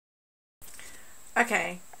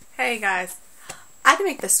Okay, hey guys. I had to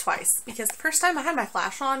make this twice because the first time I had my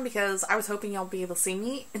flash on because I was hoping y'all be able to see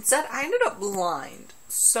me. Instead, I ended up blind.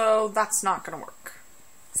 So that's not gonna work.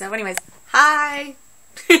 So anyways, hi!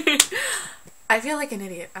 I feel like an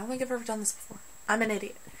idiot. I don't think I've ever done this before. I'm an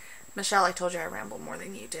idiot. Michelle, I told you I ramble more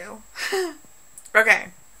than you do. Okay,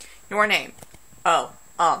 your name. Oh,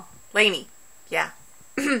 Lainey. Yeah.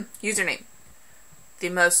 Username. The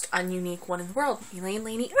most ununique one in the world. Elaine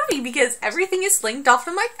Laney Irby, because everything is linked off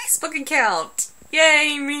of my Facebook account.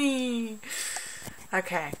 Yay, me!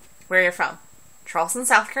 Okay, where you're from? Charleston,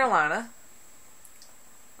 South Carolina.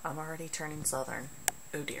 I'm already turning southern.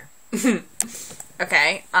 Oh dear.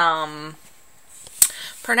 Okay,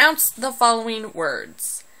 pronounce the following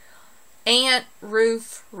words. Aunt,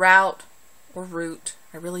 roof, route, or root.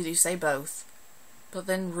 I really do say both. But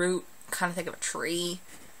then root, kind of think of a tree.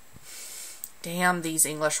 Damn these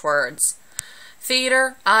English words.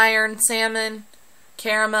 Theater, iron, salmon,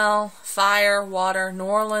 caramel, fire, water, New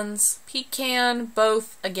Orleans, pecan,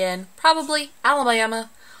 both, again, probably,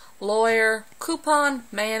 Alabama, lawyer, coupon,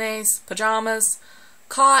 mayonnaise, pajamas,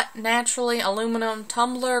 caught, naturally, aluminum,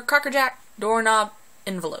 tumbler, crackerjack, doorknob,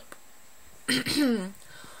 envelope.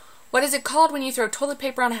 What is it called when you throw toilet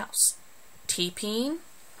paper on a house? T-peen?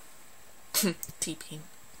 T-peen.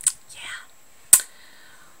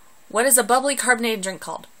 What is a bubbly carbonated drink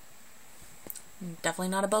called? Definitely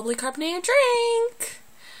not a bubbly carbonated drink.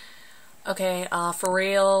 Okay, for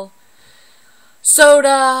real.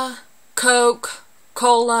 Soda, Coke,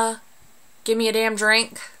 Cola, give me a damn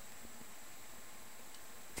drink.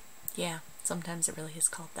 Yeah, sometimes it really is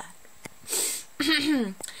called that.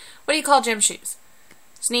 What do you call gym shoes?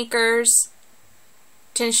 Sneakers,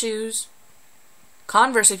 tennis shoes,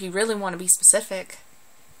 Converse if you really want to be specific.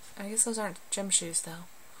 I guess those aren't gym shoes though.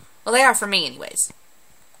 Well, they are for me anyways.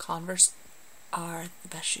 Converse are the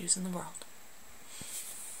best shoes in the world.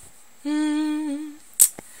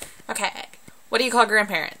 Okay. What do you call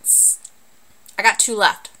grandparents? I got two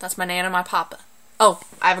left. That's my Nana and my Papa. Oh,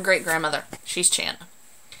 I have a great grandmother. She's Chana.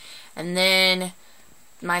 And then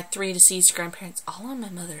my three deceased grandparents, all on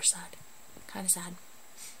my mother's side. Kind of sad.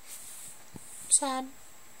 Sad.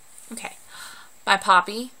 Okay. My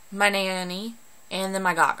Poppy, my Nanny, and then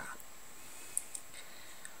my Gaga.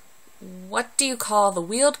 What do you call the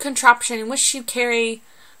wheeled contraption in which you carry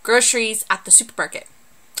groceries at the supermarket?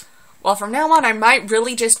 Well, from now on, I might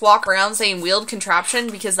really just walk around saying wheeled contraption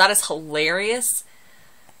because that is hilarious.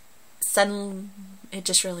 It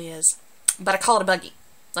just really is. But I call it a buggy.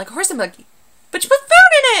 Like a horse and buggy. But you put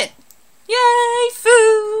food in it! Yay,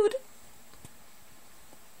 food!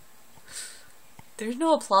 There's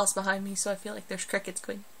no applause behind me, so I feel like there's crickets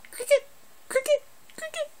going, cricket, cricket,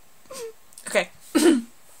 cricket. Okay.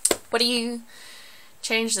 What do you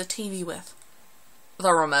change the TV with?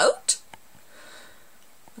 The remote?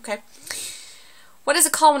 Okay. What is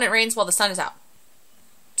it called when it rains while the sun is out?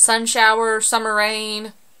 Sun shower, summer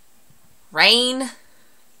rain, rain.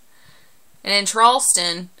 And in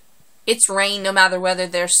Charleston, it's rain no matter whether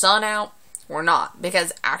there's sun out or not.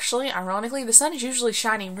 Because actually, ironically, the sun is usually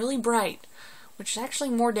shining really bright. Which is actually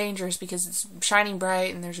more dangerous because it's shining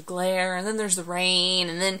bright and there's a glare and then there's the rain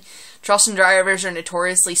and then Charleston drivers are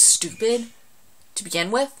notoriously stupid to begin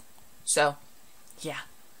with. So, yeah.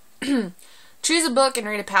 Choose a book and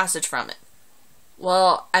read a passage from it.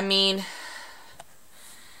 Well, I mean,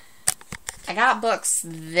 I got books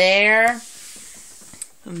there,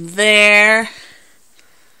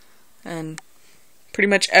 and pretty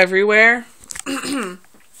much everywhere.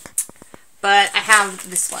 But I have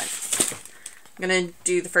this one. I'm gonna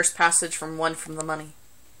do the first passage from One from the Money.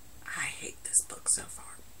 I hate this book so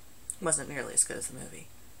far. It wasn't nearly as good as the movie.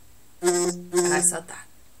 And I said that.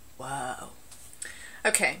 Whoa.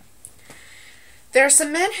 Okay. There are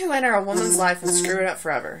some men who enter a woman's life and screw it up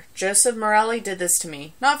forever. Joseph Morelli did this to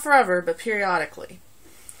me. Not forever, but periodically.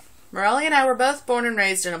 Morelli and I were both born and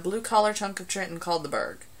raised in a blue-collar chunk of Trenton called the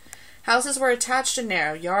Burg. Houses were attached and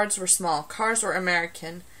narrow, yards were small, cars were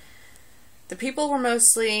American. The people were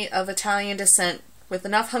mostly of Italian descent, with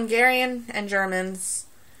enough Hungarian and Germans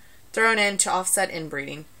thrown in to offset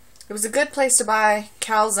inbreeding. It was a good place to buy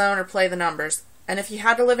calzone or play the numbers, and if you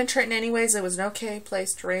had to live in Trenton anyways, it was an okay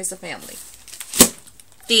place to raise a family.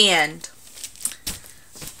 The end.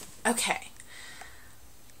 Okay.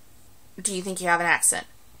 Do you think you have an accent?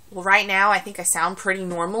 Well, right now, I think I sound pretty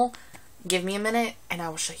normal. Give me a minute, and I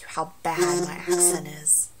will show you how bad my accent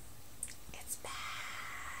is.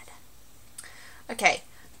 Okay,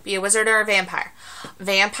 be a wizard or a vampire.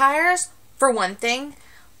 Vampires, for one thing,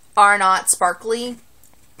 are not sparkly,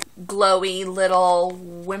 glowy, little,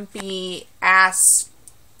 wimpy ass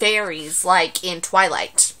fairies like in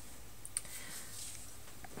Twilight.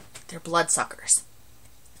 They're bloodsuckers.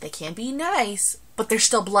 They can be nice, but they're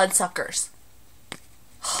still bloodsuckers.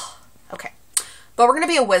 Okay. But we're going to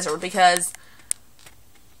be a wizard because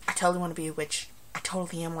I totally want to be a witch. I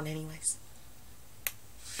totally am one anyways.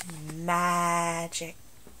 Magic.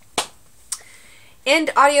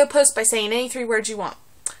 End audio post by saying any 3 words you want.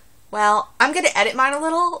 Well, I'm going to edit mine a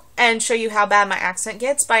little and show you how bad my accent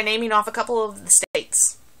gets by naming off a couple of the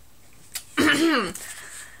states.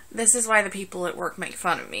 This is why the people at work make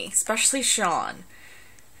fun of me, especially Sean.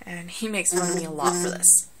 And he makes fun of me a lot for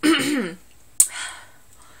this.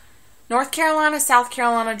 North Carolina, South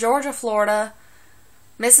Carolina, Georgia, Florida,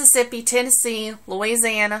 Mississippi, Tennessee,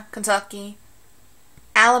 Louisiana, Kentucky,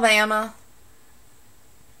 Alabama,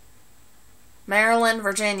 Maryland,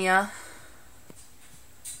 Virginia,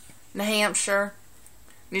 New Hampshire,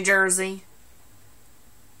 New Jersey,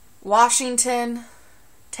 Washington,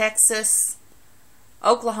 Texas,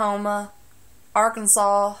 Oklahoma,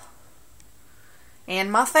 Arkansas,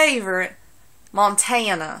 and my favorite,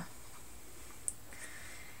 Montana.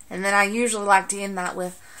 And then I usually like to end that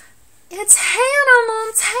with, it's Hannah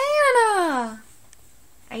Montana!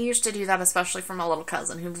 I used to do that especially for my little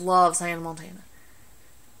cousin who loves Hannah Montana.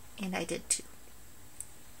 And I did too.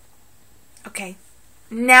 Okay,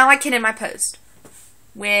 now I can end my post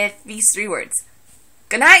with these 3 words.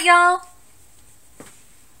 Good night, y'all!